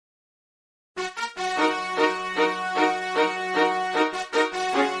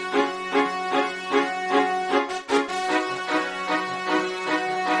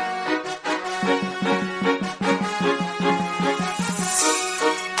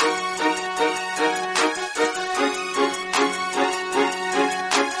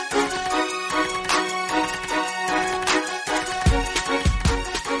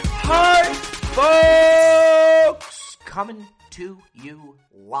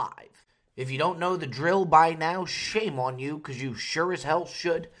live. If you don't know the drill by now, shame on you, because you sure as hell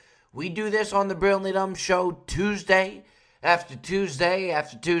should. We do this on the Brilliantly Dumb Show Tuesday after Tuesday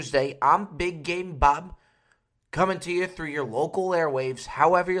after Tuesday. I'm Big Game Bob, coming to you through your local airwaves.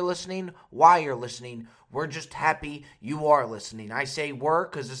 However you're listening, why you're listening, we're just happy you are listening. I say we're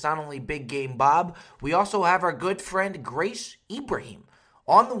because it's not only Big Game Bob, we also have our good friend Grace Ibrahim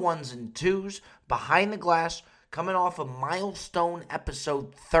on the ones and twos, behind the glass, coming off a milestone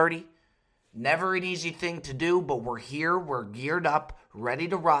episode 30. Never an easy thing to do, but we're here, we're geared up, ready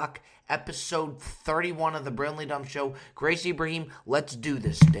to rock. Episode 31 of the Brilliantly Dumb Show. Grace Ibrahim, let's do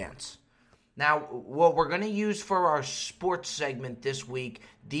this dance. Now, what we're going to use for our sports segment this week,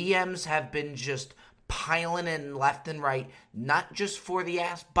 DMs have been just piling in left and right, not just for the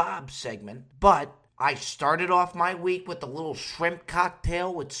Ask Bob segment, but I started off my week with a little shrimp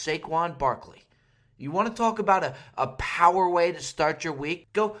cocktail with Saquon Barkley. You want to talk about a power way to start your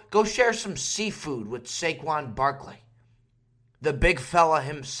week? Go share some seafood with Saquon Barkley, the big fella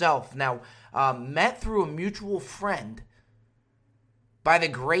himself. Now, met through a mutual friend by the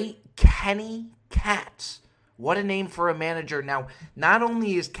great Kenny Katz. What a name for a manager. Now, not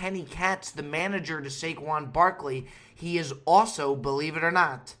only is Kenny Katz the manager to Saquon Barkley, he is also, believe it or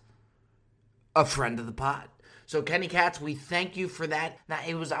not, a friend of the pod. So, Kenny Katz, we thank you for that. Now,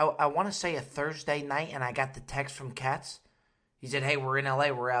 it was, I want to say, a Thursday night, and I got the text from Katz. He said, hey, we're in LA,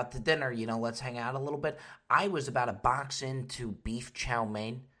 we're out to dinner, let's hang out a little bit. I was about to box into beef chow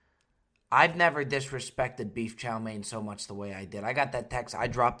mein. I've never disrespected beef chow mein so much the way I did. I got that text, I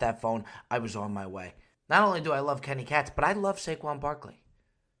dropped that phone, I was on my way. Not only do I love Kenny Katz, but I love Saquon Barkley.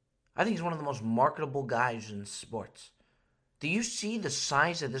 I think he's one of the most marketable guys in sports. Do you see the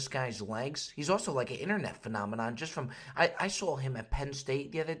size of this guy's legs? He's also like an internet phenomenon. Just from, I saw him at Penn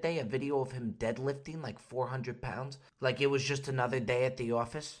State the other day, a video of him deadlifting like 400 pounds. Like it was just another day at the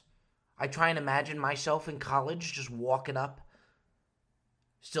office. I try and imagine myself in college just walking up,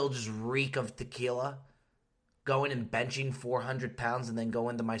 still just reek of tequila, going and benching 400 pounds and then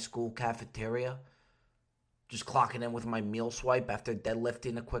going to my school cafeteria, just clocking in with my meal swipe after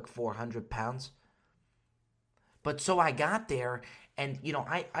deadlifting a quick 400 pounds. But so I got there, and,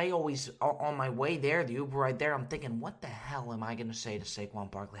 I always, on my way there, the Uber ride there, I'm thinking, what the hell am I going to say to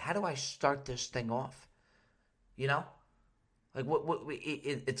Saquon Barkley? How do I start this thing off? Like,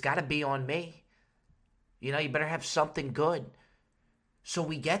 it's got to be on me. You better have something good. So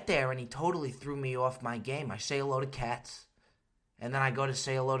we get there, and he totally threw me off my game. I say hello to Katz, and then I go to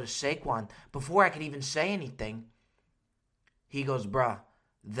say hello to Saquon. Before I could even say anything, he goes, bruh,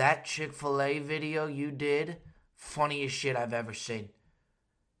 that Chick-fil-A video you did, funniest shit I've ever seen.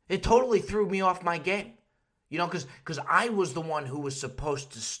 It totally threw me off my game. Because I was the one who was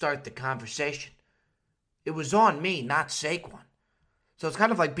supposed to start the conversation. It was on me, not Saquon. So it's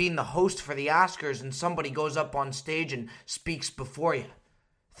kind of like being the host for the Oscars and somebody goes up on stage and speaks before you.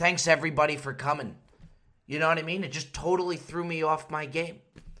 Thanks everybody for coming. You know what I mean? It just totally threw me off my game.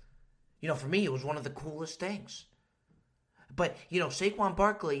 For me, it was one of the coolest things. But, Saquon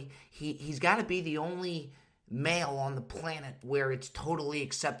Barkley, he's got to be the only male on the planet where it's totally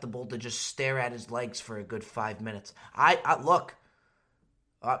acceptable to just stare at his legs for a good 5 minutes. Look,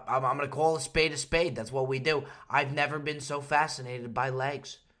 I'm going to call a spade. That's what we do. I've never been so fascinated by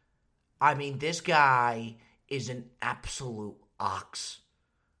legs. I mean, this guy is an absolute ox.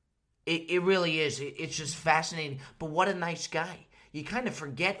 It really is. It's just fascinating. But what a nice guy. You kind of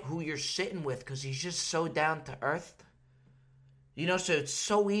forget who you're sitting with because he's just so down to earth. So it's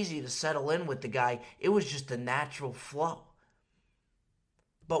so easy to settle in with the guy. It was just a natural flow.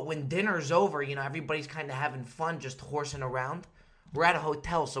 But when dinner's over, everybody's kind of having fun, just horsing around. We're at a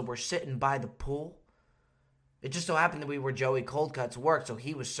hotel, so we're sitting by the pool. It just so happened that we were Joey Coldcut's work, so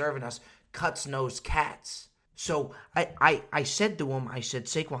he was serving us Cuts Nose Cats. So I said to him,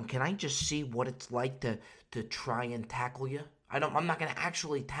 Saquon, can I just see what it's like to try and tackle you? I'm not going to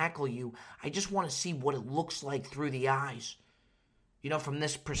actually tackle you. I just want to see what it looks like through the eyes. From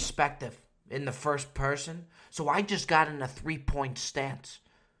this perspective, in the first person. So I just got in a 3-point stance.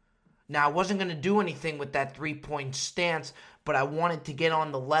 Now, I wasn't going to do anything with that 3-point stance, but I wanted to get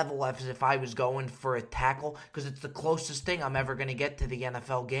on the level as if I was going for a tackle, because it's the closest thing I'm ever going to get to the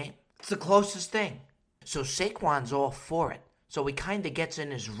NFL game. It's the closest thing. So Saquon's all for it. So he kind of gets in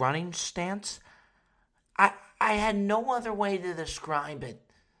his running stance. I had no other way to describe it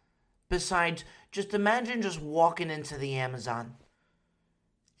besides just imagine just walking into the Amazon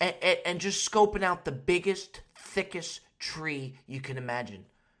and just scoping out the biggest, thickest tree you can imagine.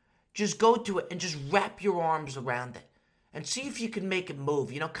 Just go to it and just wrap your arms around it and see if you can make it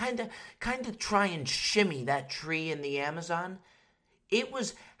move. Kind of try and shimmy that tree in the Amazon. It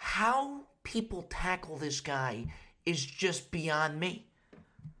was how people tackle this guy is just beyond me.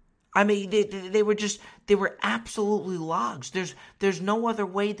 I mean, they were absolutely logs. There's no other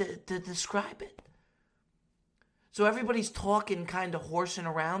way to describe it. So everybody's talking, kind of horsing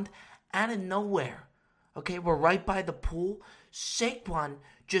around, out of nowhere. Okay, we're right by the pool. Saquon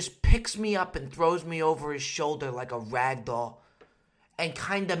just picks me up and throws me over his shoulder like a rag doll, and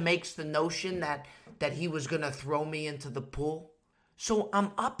kind of makes the notion that he was going to throw me into the pool. So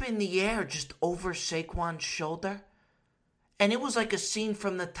I'm up in the air just over Saquon's shoulder. And it was like a scene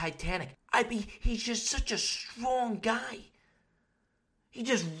from the Titanic. I mean, he's just such a strong guy. He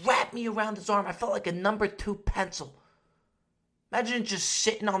just wrapped me around his arm. I felt like a number 2 pencil. Imagine just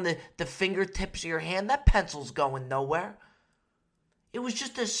sitting on the fingertips of your hand. That pencil's going nowhere. It was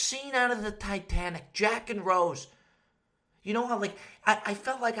just a scene out of the Titanic. Jack and Rose. You know how, like, I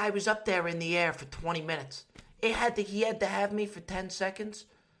felt like I was up there in the air for 20 minutes. He had to have me for 10 seconds.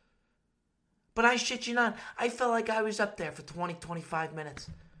 But I shit you not, I felt like I was up there for 20, 25 minutes.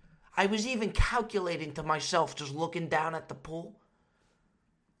 I was even calculating to myself, just looking down at the pool.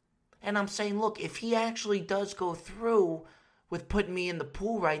 And I'm saying, look, if he actually does go through with putting me in the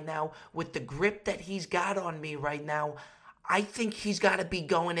pool right now, with the grip that he's got on me right now, I think he's got to be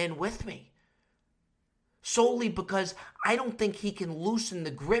going in with me. Solely because I don't think he can loosen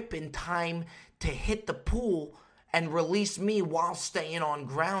the grip in time to hit the pool and release me while staying on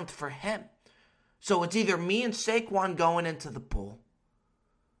ground for him. So it's either me and Saquon going into the pool.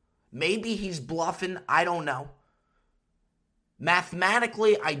 Maybe he's bluffing. I don't know.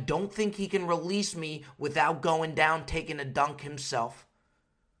 Mathematically, I don't think he can release me without going down, taking a dunk himself.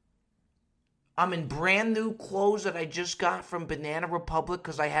 I'm in brand new clothes that I just got from Banana Republic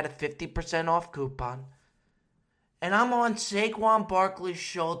because I had a 50% off coupon. And I'm on Saquon Barkley's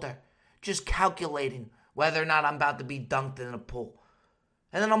shoulder, just calculating whether or not I'm about to be dunked in a pool.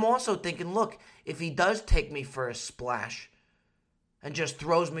 And then I'm also thinking, look, if he does take me for a splash and just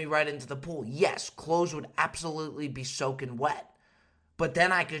throws me right into the pool, yes, clothes would absolutely be soaking wet. But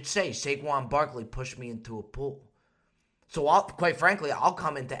then I could say Saquon Barkley pushed me into a pool. So quite frankly, I'll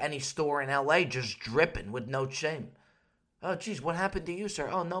come into any store in LA just dripping with no shame. Oh, geez, what happened to you, sir?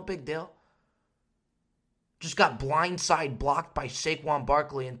 Oh, no big deal. Just got blindside blocked by Saquon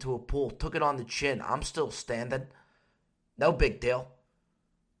Barkley into a pool. Took it on the chin. I'm still standing. No big deal.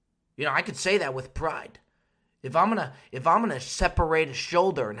 You know, I could say that with pride. If I'm gonna separate a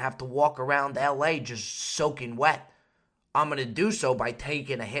shoulder and have to walk around LA just soaking wet, I'm gonna do so by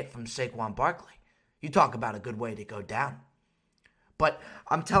taking a hit from Saquon Barkley. You talk about a good way to go down. But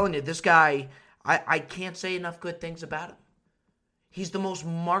I'm telling you, this guy, I can't say enough good things about him. He's the most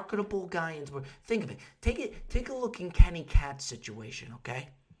marketable guy in sports. Think of it. Take a look in Kenny Katz's situation, okay?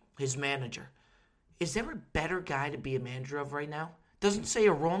 His manager. Is there a better guy to be a manager of right now? Doesn't say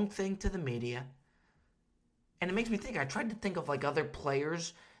a wrong thing to the media. And it makes me think, I tried to think of like other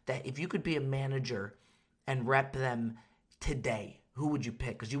players that if you could be a manager and rep them today, who would you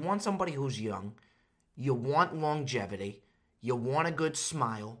pick? Because you want somebody who's young. You want longevity. You want a good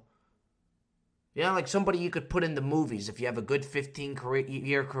smile. You know, like somebody you could put in the movies if you have a good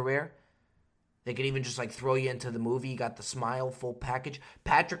 15-year career. They could even just like throw you into the movie. You got the smile, full package.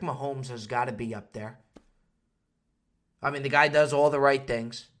 Patrick Mahomes has got to be up there. I mean, the guy does all the right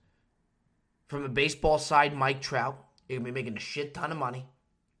things. From a baseball side, Mike Trout. He's going to be making a shit ton of money.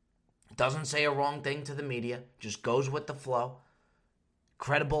 Doesn't say a wrong thing to the media. Just goes with the flow.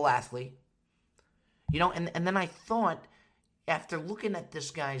 Credible athlete. You know, and then I thought, after looking at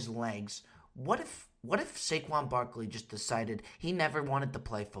this guy's legs, what if Saquon Barkley just decided he never wanted to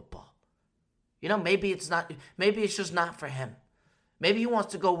play football? You know, maybe it's just not for him. Maybe he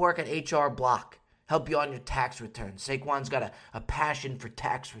wants to go work at HR Block, help you on your tax returns. Saquon's got a passion for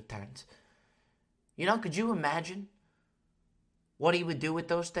tax returns. You know, could you imagine what he would do with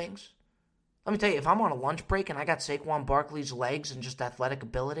those things? Let me tell you, if I'm on a lunch break and I got Saquon Barkley's legs and just athletic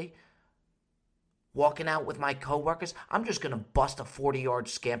ability, walking out with my coworkers, I'm just going to bust a 40-yard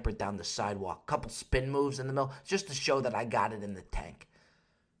scamper down the sidewalk. Couple spin moves in the middle, just to show that I got it in the tank.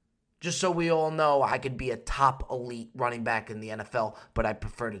 Just so we all know I could be a top elite running back in the NFL, but I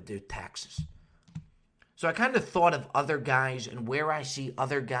prefer to do taxes. So I kind of thought of other guys and where I see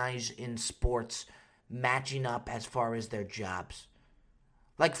other guys in sports matching up as far as their jobs.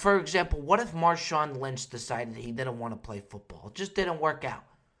 Like, for example, what if Marshawn Lynch decided he didn't want to play football? It just didn't work out.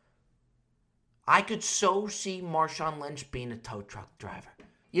 I could so see Marshawn Lynch being a tow truck driver.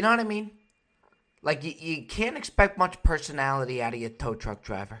 You know what I mean? Like, you can't expect much personality out of your tow truck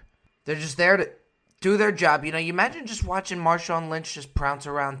driver. They're just there to do their job. You know, you imagine just watching Marshawn Lynch just prounce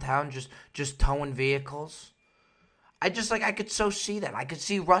around town, just towing vehicles. I could so see that. I could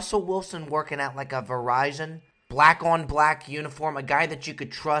see Russell Wilson working out like a Verizon black on black uniform, a guy that you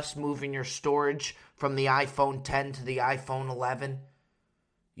could trust moving your storage from the iPhone 10 to the iPhone 11.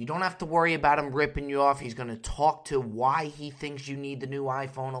 You don't have to worry about him ripping you off. He's going to talk to why he thinks you need the new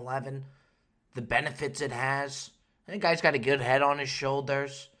iPhone 11, the benefits it has. The guy's got a good head on his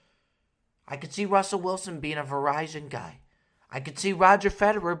shoulders. I could see Russell Wilson being a Verizon guy. I could see Roger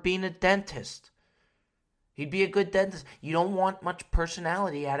Federer being a dentist. He'd be a good dentist. You don't want much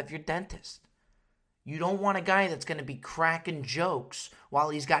personality out of your dentist. You don't want a guy that's going to be cracking jokes while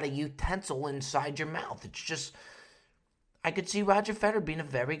he's got a utensil inside your mouth. It's just, I could see Roger Federer being a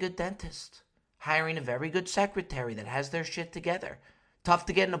very good dentist, hiring a very good secretary that has their shit together. Tough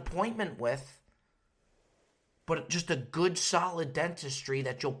to get an appointment with, but just a good, solid dentistry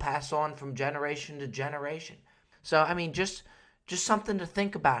that you'll pass on from generation to generation. So, I mean, just something to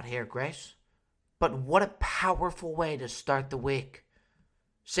think about here, Grace. But what a powerful way to start the week.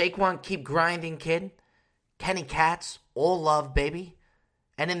 Saquon, keep grinding, kid. Kenny Katz, all love, baby.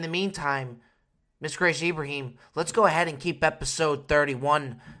 And in the meantime, Miss Grace Ibrahim, let's go ahead and keep episode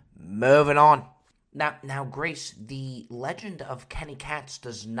 31 moving on. Now, Grace, the legend of Kenny Katz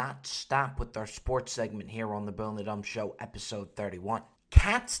does not stop with our sports segment here on the Bill and the Dumb Show, episode 31.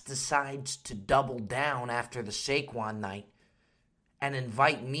 Katz decides to double down after the Saquon night and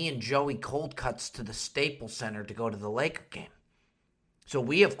invite me and Joey Coldcuts to the Staples Center to go to the Laker game. So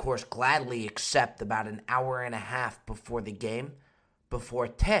we, of course, gladly accept about an hour and a half before the game, before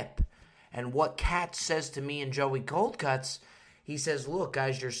tip. And what Katz says to me and Joey Coldcuts, he says, look,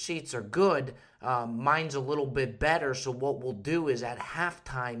 guys, your seats are good. Mine's a little bit better, so what we'll do is at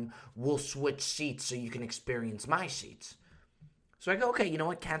halftime, we'll switch seats so you can experience my seats. So I go, okay, you know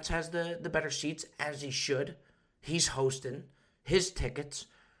what? Katz has the better seats, as he should. He's hosting his tickets.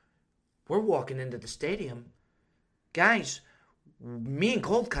 We're walking into the stadium. Guys, me and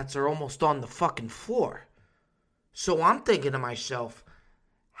Coldcuts are almost on the fucking floor. So I'm thinking to myself,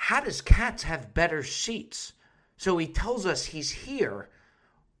 how does Katz have better seats? So he tells us he's here.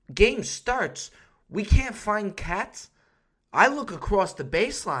 Game starts. We can't find Katz. I look across the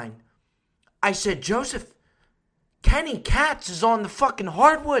baseline. I said, Joseph, Kenny Katz is on the fucking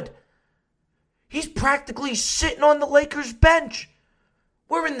hardwood. He's practically sitting on the Lakers bench.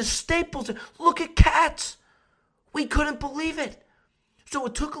 We're in the Staples. Look at Katz. We couldn't believe it. So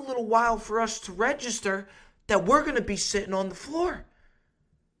it took a little while for us to register that we're going to be sitting on the floor.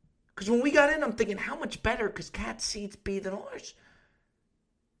 Because when we got in, I'm thinking, how much better could Katz seats be than ours?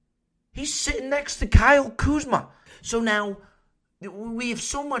 He's sitting next to Kyle Kuzma. So now we have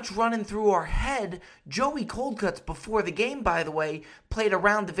so much running through our head. Joey Coldcuts, before the game, by the way, played a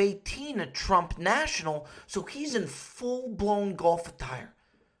round of 18 at Trump National, so he's in full-blown golf attire.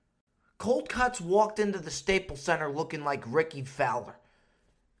 Coldcuts walked into the Staples Center looking like Ricky Fowler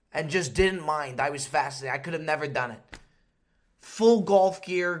and just didn't mind. I was fascinated. I could have never done it. Full golf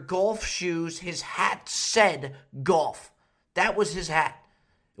gear, golf shoes. His hat said golf. That was his hat.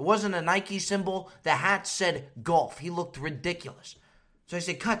 It wasn't a Nike symbol. The hat said golf. He looked ridiculous. So I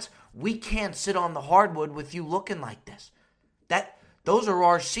said, Cuts, we can't sit on the hardwood with you looking like this. Those are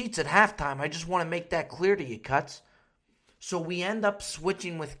our seats at halftime. I just want to make that clear to you, Cuts. So we end up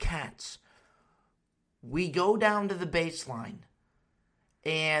switching with Katz. We go down to the baseline,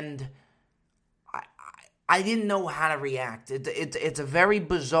 and I didn't know how to react. It's a very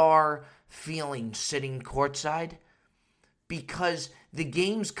bizarre feeling sitting courtside because the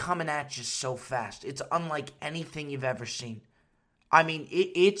game's coming at you so fast. It's unlike anything you've ever seen. I mean,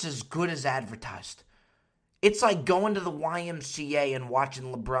 it's as good as advertised. It's like going to the YMCA and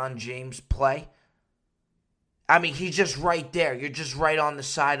watching LeBron James play. I mean, he's just right there. You're just right on the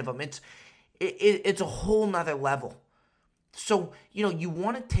side of him. It's a whole nother level. So, you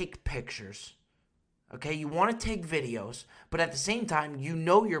want to take pictures, okay? You want to take videos, but at the same time,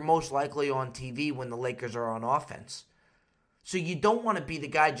 you're most likely on TV when the Lakers are on offense. So you don't want to be the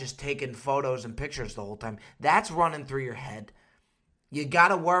guy just taking photos and pictures the whole time. That's running through your head. You got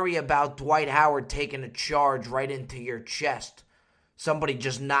to worry about Dwight Howard taking a charge right into your chest. Somebody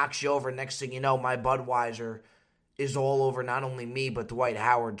just knocks you over. Next thing you know, my Budweiser is all over not only me, but Dwight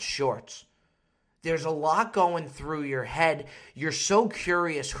Howard's shorts. There's a lot going through your head. You're so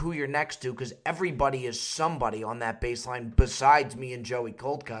curious who you're next to because everybody is somebody on that baseline besides me and Joey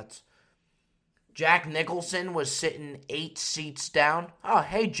Coldcuts. Jack Nicholson was sitting 8 seats down. Oh,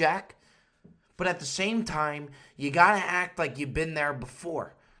 hey, Jack. But at the same time, you got to act like you've been there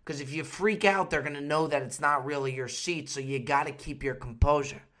before. Because if you freak out, they're going to know that it's not really your seat, so you got to keep your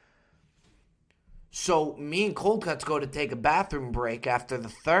composure. So me and Coldcuts go to take a bathroom break after the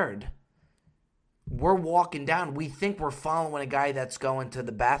third. We're walking down. We think we're following a guy that's going to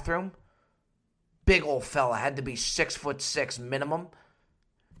the bathroom. Big old fella. Had to be 6'6" minimum.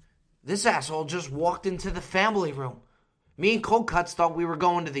 This asshole just walked into the family room. Me and Cold Cuts thought we were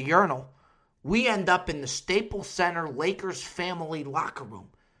going to the urinal. We end up in the Staples Center Lakers family locker room.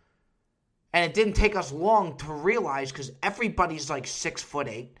 And it didn't take us long to realize, because everybody's like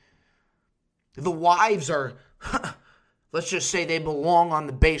 6'8". The wives are, let's just say they belong on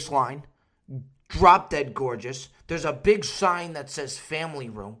the baseline. Drop dead gorgeous. There's a big sign that says family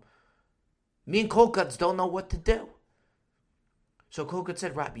room. Me and Cold Cuts don't know what to do. So Cold Cuts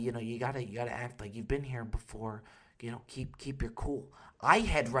said, Robbie, you gotta act like you've been here before. Keep your cool. I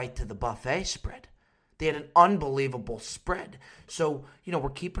head right to the buffet spread. They had an unbelievable spread. So, we're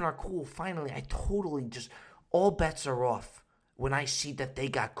keeping our cool. Finally, I totally all bets are off when I see that they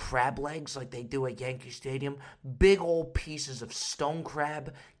got crab legs like they do at Yankee Stadium. Big old pieces of stone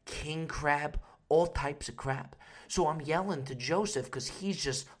crab, king crab, all types of crab. So I'm yelling to Joseph because he's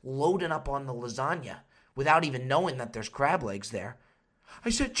just loading up on the lasagna without even knowing that there's crab legs there. I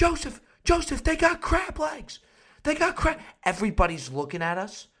said, Joseph, they got crab legs. They got crab. Everybody's looking at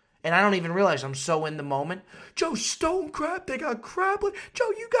us, and I don't even realize I'm so in the moment. Joe, stone crab, they got crab legs.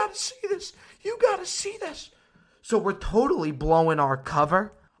 Joe, you got to see this. You got to see this. So we're totally blowing our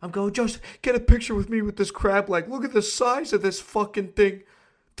cover. I'm going, Joseph, get a picture with me with this crab leg. Look at the size of this fucking thing.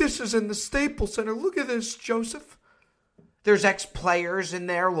 This is in the Staples Center. Look at this, Joseph. There's ex-players in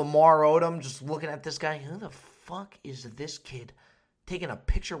there. Lamar Odom just looking at this guy. Who the fuck is this kid taking a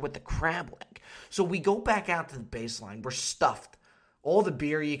picture with the crab leg? So we go back out to the baseline. We're stuffed. All the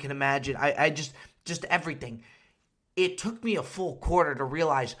beer you can imagine. I just everything. It took me a full quarter to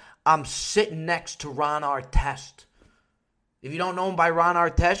realize I'm sitting next to Ron Artest. If you don't know him by Ron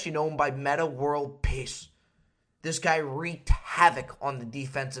Artest, you know him by Meta World Peace. This guy wreaked havoc on the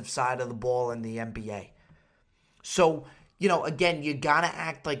defensive side of the ball in the NBA. So, again, you got to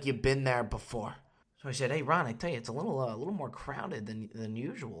act like you've been there before. So I said, hey, Ron, I tell you, it's a little more crowded than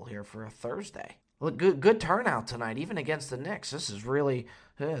usual here for a Thursday. Look, good turnout tonight, even against the Knicks. This is really,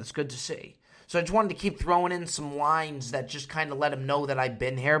 it's good to see. So I just wanted to keep throwing in some lines that just kind of let him know that I've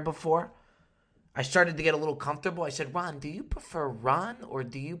been here before. I started to get a little comfortable. I said, Ron, do you prefer Ron or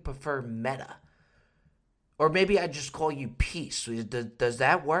do you prefer Meta? Or maybe I just call you Peace. Does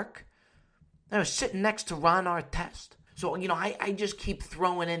that work? I was sitting next to Ron Artest. So, I just keep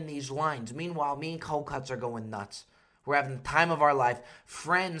throwing in these lines. Meanwhile, me and Cold Cuts are going nuts. We're having the time of our life.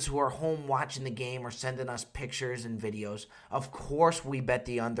 Friends who are home watching the game are sending us pictures and videos. Of course, we bet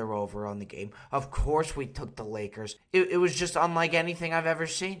the under-over on the game. Of course, we took the Lakers. It was just unlike anything I've ever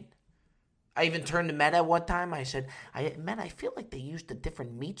seen. I even turned to Meta one time. I said, Meta, I feel like they used a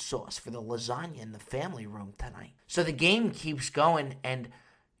different meat sauce for the lasagna in the family room tonight. So the game keeps going, and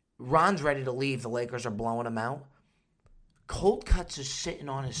Ron's ready to leave. The Lakers are blowing him out. Cold Cuts is sitting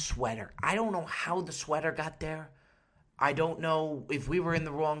on his sweater. I don't know how the sweater got there. I don't know if we were in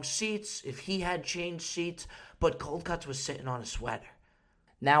the wrong seats, if he had changed seats, but Cold Cuts was sitting on a sweater.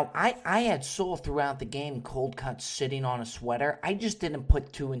 Now, I had saw throughout the game Cold Cuts sitting on a sweater. I just didn't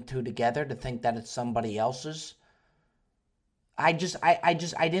put two and two together to think that it's somebody else's. I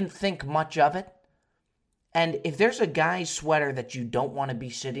didn't think much of it. And if there's a guy's sweater that you don't want to be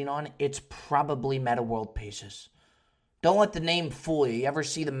sitting on, it's probably Meta World Peace's. Don't let the name fool you. You ever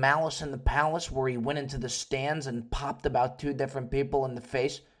see the Malice in the Palace where he went into the stands and popped about two different people in the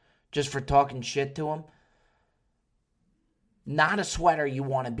face just for talking shit to him? Not a sweater you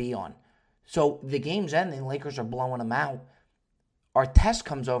want to be on. So the game's ending. Lakers are blowing him out. Artest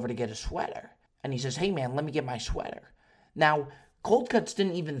comes over to get a sweater. And he says, hey, man, let me get my sweater. Now, Cold Cuts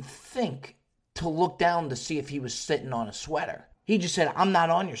didn't even think to look down to see if he was sitting on a sweater. He just said, I'm not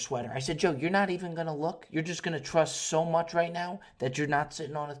on your sweater. I said, Joe, you're not even going to look? You're just going to trust so much right now that you're not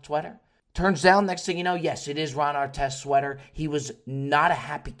sitting on a sweater? Turns down, next thing you know, yes, it is Ron Artest's sweater. He was not a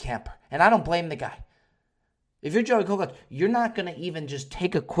happy camper. And I don't blame the guy. If you're Joey Cold Cuts, you're not going to even just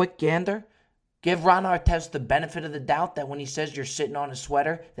take a quick gander, give Ron Artest the benefit of the doubt that when he says you're sitting on a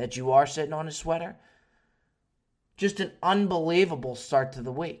sweater, that you are sitting on a sweater. Just an unbelievable start to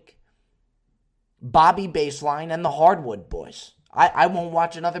the week. Bobby Baseline and the Hardwood boys. I won't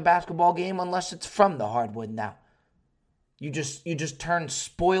watch another basketball game unless it's from the Hardwood now. You just turn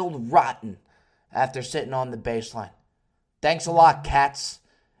spoiled rotten after sitting on the baseline. Thanks a lot, cats.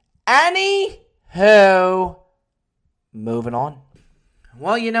 Anywho, moving on.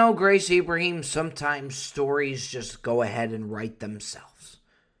 Well, Grace Ibrahim, sometimes stories just go ahead and write themselves.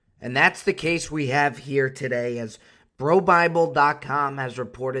 And that's the case we have here today, as BroBible.com has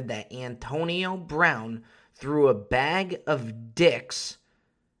reported that Antonio Brown threw a bag of dicks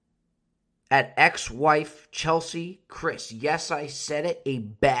at ex-wife Chelsea Chris. Yes, I said it, a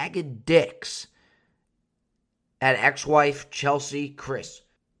bag of dicks at ex-wife Chelsea Chris.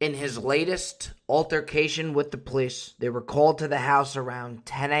 In his latest altercation with the police, they were called to the house around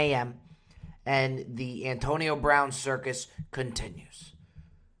 10 a.m., and the Antonio Brown circus continues.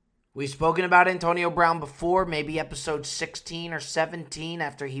 We've spoken about Antonio Brown before, maybe episode 16 or 17,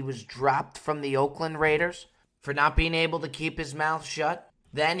 after he was dropped from the Oakland Raiders for not being able to keep his mouth shut.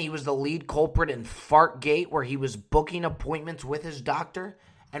 Then he was the lead culprit in Fartgate, where he was booking appointments with his doctor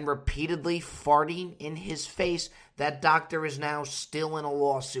and repeatedly farting in his face. That doctor is now still in a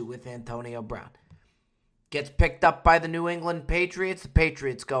lawsuit with Antonio Brown. Gets picked up by the New England Patriots. The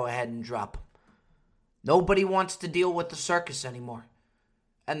Patriots go ahead and drop him. Nobody wants to deal with the circus anymore.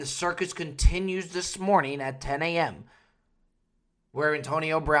 And the circus continues this morning at 10 a.m., where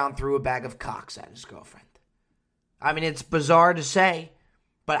Antonio Brown threw a bag of cocks at his girlfriend. I mean, it's bizarre to say,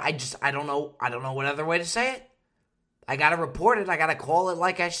 but I don't know what other way to say it. I got to report it. I got to call it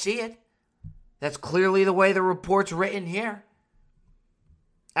like I see it. That's clearly the way the report's written here.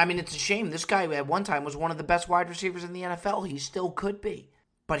 I mean, it's a shame. This guy at one time was one of the best wide receivers in the NFL. He still could be.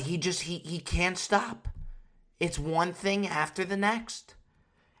 But he can't stop. It's one thing after the next.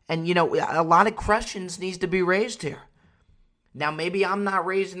 And, a lot of questions needs to be raised here. Now, maybe I'm not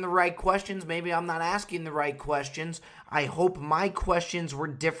raising the right questions. Maybe I'm not asking the right questions. I hope my questions were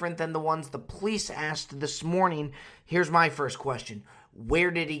different than the ones the police asked this morning. Here's my first question.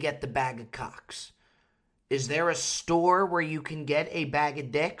 Where did he get the bag of cocks? Is there a store where you can get a bag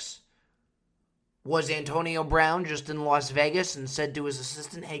of dicks? Was Antonio Brown just in Las Vegas and said to his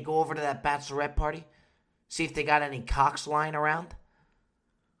assistant, hey, go over to that bachelorette party? See if they got any cocks lying around?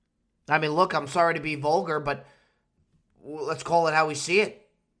 I mean, look, I'm sorry to be vulgar, but let's call it how we see it.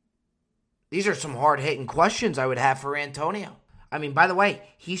 These are some hard-hitting questions I would have for Antonio. I mean, by the way,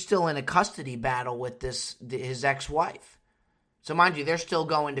 he's still in a custody battle with his ex-wife. So mind you, they're still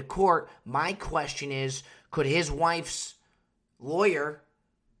going to court. My question is, could his wife's lawyer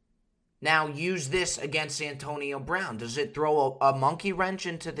now use this against Antonio Brown? Does it throw a monkey wrench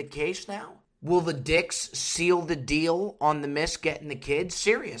into the case now? Will the dicks seal the deal on the miss getting the kids?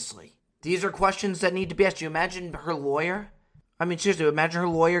 Seriously. These are questions that need to be asked. You imagine her lawyer? I mean, seriously, imagine her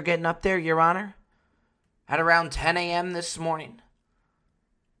lawyer getting up there, Your Honor, at around 10 a.m. this morning.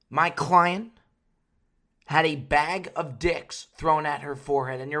 My client had a bag of dicks thrown at her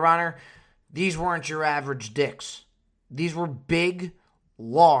forehead. And, Your Honor, these weren't your average dicks. These were big,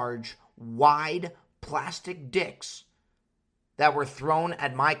 large, wide plastic dicks that were thrown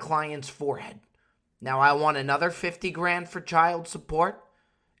at my client's forehead. Now, I want another $50,000 for child support.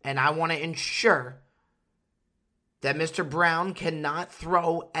 And I want to ensure that Mr. Brown cannot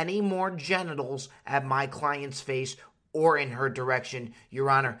throw any more genitals at my client's face or in her direction. Your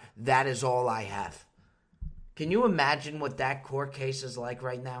Honor, that is all I have. Can you imagine what that court case is like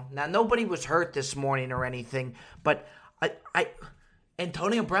right now? Now, nobody was hurt this morning or anything, but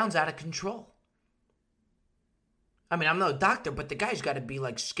Antonio Brown's out of control. I mean, I'm no doctor, but the guy's got to be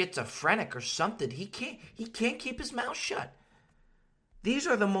like schizophrenic or something. He can't keep his mouth shut. These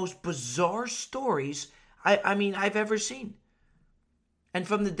are the most bizarre stories I've ever seen. And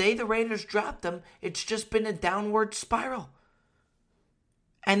from the day the Raiders dropped him, it's just been a downward spiral.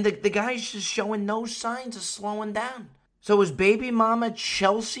 And the guy's just showing no signs of slowing down. So his baby mama,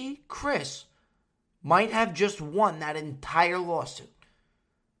 Chelsea Chris, might have just won that entire lawsuit.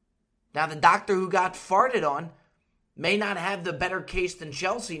 Now, the doctor who got farted on may not have the better case than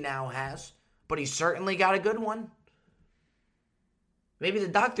Chelsea now has, but he certainly got a good one. Maybe the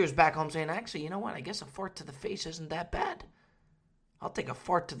doctor's back home saying, actually, you know what? I guess a fart to the face isn't that bad. I'll take a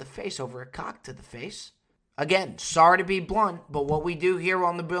fart to the face over a cock to the face. Again, sorry to be blunt, but what we do here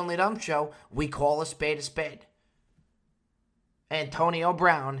on the Bill and Dump Show, we call a spade a spade. Antonio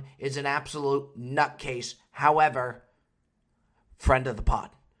Brown is an absolute nutcase. However, friend of the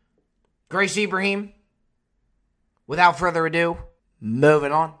pod. Grace Ibrahim, without further ado,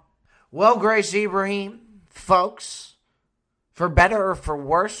 moving on. Well, Grace Ibrahim, folks, for better or for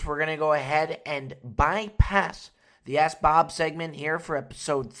worse, we're going to go ahead and bypass the Ask Bob segment here for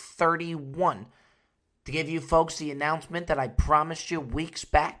episode 31 to give you folks the announcement that I promised you weeks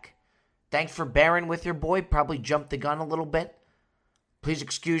back. Thanks for bearing with your boy. Probably jumped the gun a little bit. Please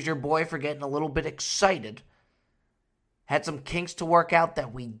excuse your boy for getting a little bit excited. Had some kinks to work out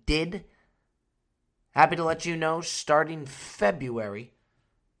that we did. Happy to let you know, starting February,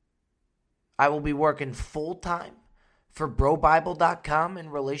 I will be working full-time for BroBible.com in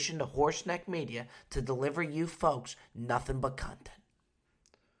relation to Horseneck Media to deliver you folks nothing but content.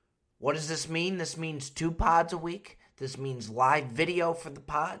 What does this mean? This means 2 pods a week. This means live video for the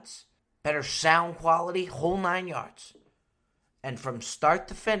pods. better sound quality, whole 9 yards. And from start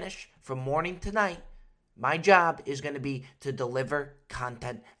to finish, from morning to night, my job is going to be to deliver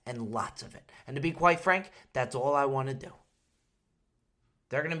content and lots of it. And to be quite frank, that's all I want to do.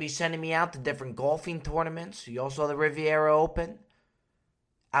 They're going to be sending me out to different golfing tournaments. You also the Riviera Open.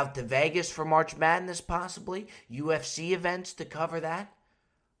 Out to Vegas for March Madness possibly. UFC events to cover that.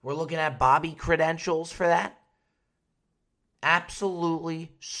 We're looking at Bobby credentials for that.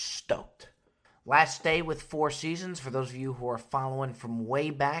 Absolutely stoked. Last day with Four Seasons. For those of you who are following from way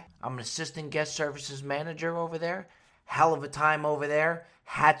back, I'm an assistant guest services manager over there. Hell of a time over there.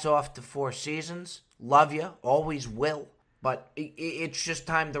 Hats off to Four Seasons. Love you. Always will. But it's just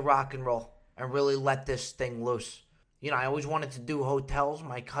time to rock and roll and really let this thing loose. You know, I always wanted to do hotels.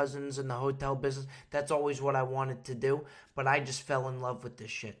 My cousins in the hotel business, that's always what I wanted to do. But I just fell in love with this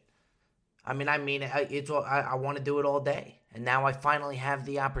shit. I want to do it all day. And now I finally have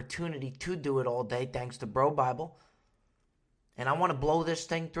the opportunity to do it all day thanks to Bro Bible. And I want to blow this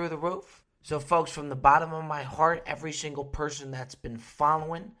thing through the roof. So folks, from the bottom of my heart, every single person that's been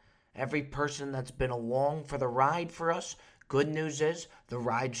following, every person that's been along for the ride for us, good news is the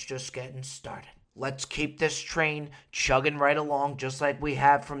ride's just getting started. Let's keep this train chugging right along just like we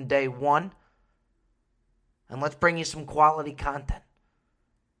have from day one. And let's bring you some quality content.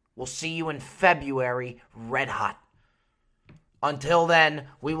 We'll see you in February, red hot. Until then,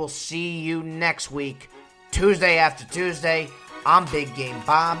 we will see you next week, Tuesday after Tuesday. I'm Big Game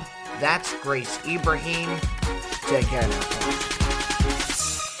Bob. That's Grace Ibrahim. Take care now, folks.